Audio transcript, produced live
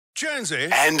Jonesy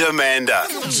and Amanda.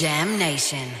 Jam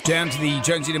Nation. Down to the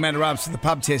Jonesy and Amanda Arms for the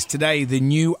pub test today. The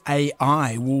new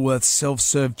AI Woolworths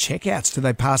self-serve checkouts. Do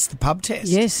they pass the pub test?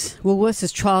 Yes, Woolworths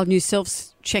has trialled new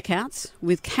self-checkouts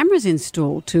with cameras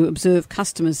installed to observe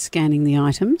customers scanning the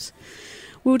items.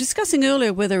 We were discussing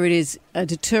earlier whether it is a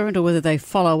deterrent or whether they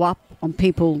follow up on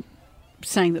people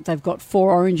saying that they've got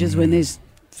 4 oranges when there's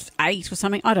 8 or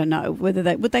something. I don't know whether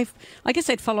they. I guess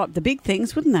they'd follow up the big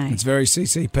things, wouldn't they? It's very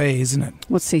CCP, isn't it?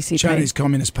 What's CCP? Chinese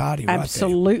Communist Party, right there.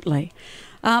 Absolutely.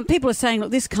 People are saying, look,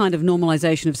 this kind of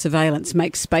normalisation of surveillance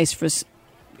makes space for us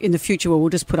in the future where we'll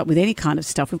just put up with any kind of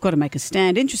stuff. We've got to make a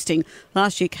stand. Interesting,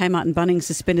 last year Kmart and Bunnings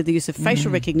suspended the use of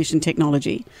facial recognition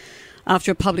technology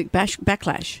after a public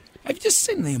backlash. Have you just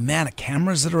seen the amount of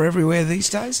cameras that are everywhere these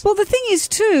days? Well, the thing is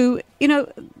too,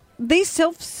 these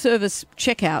self-service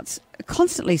checkouts are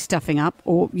constantly stuffing up,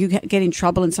 or you get in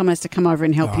trouble and someone has to come over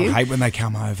and help you. I hate when they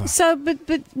come over. So, but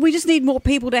we just need more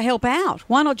people to help out.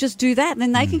 Why not just do that and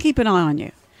then they can keep an eye on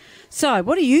you? So,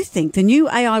 what do you think? The new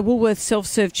AI Woolworths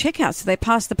self-serve checkouts, do they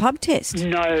pass the pub test?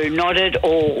 No, not at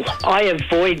all. I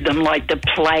avoid them like the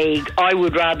plague. I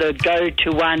would rather go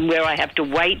to one where I have to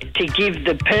wait to give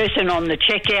the person on the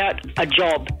checkout a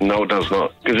job. No, it does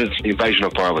not, because it's invasion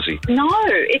of privacy. No,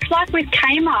 it's like with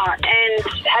Kmart and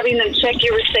having them check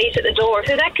your receipt at the door. If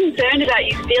they're that concerned about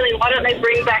you stealing, why don't they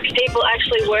bring back people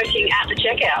actually working at the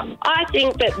checkout? I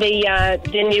think that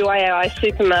the new AI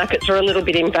supermarkets are a little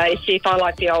bit invasive. I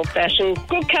like the old-fashioned.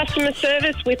 Good customer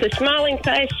service with a smiling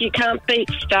face. You can't beat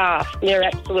staff. They're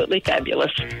absolutely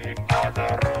fabulous.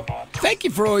 Thank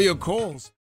you for all your calls.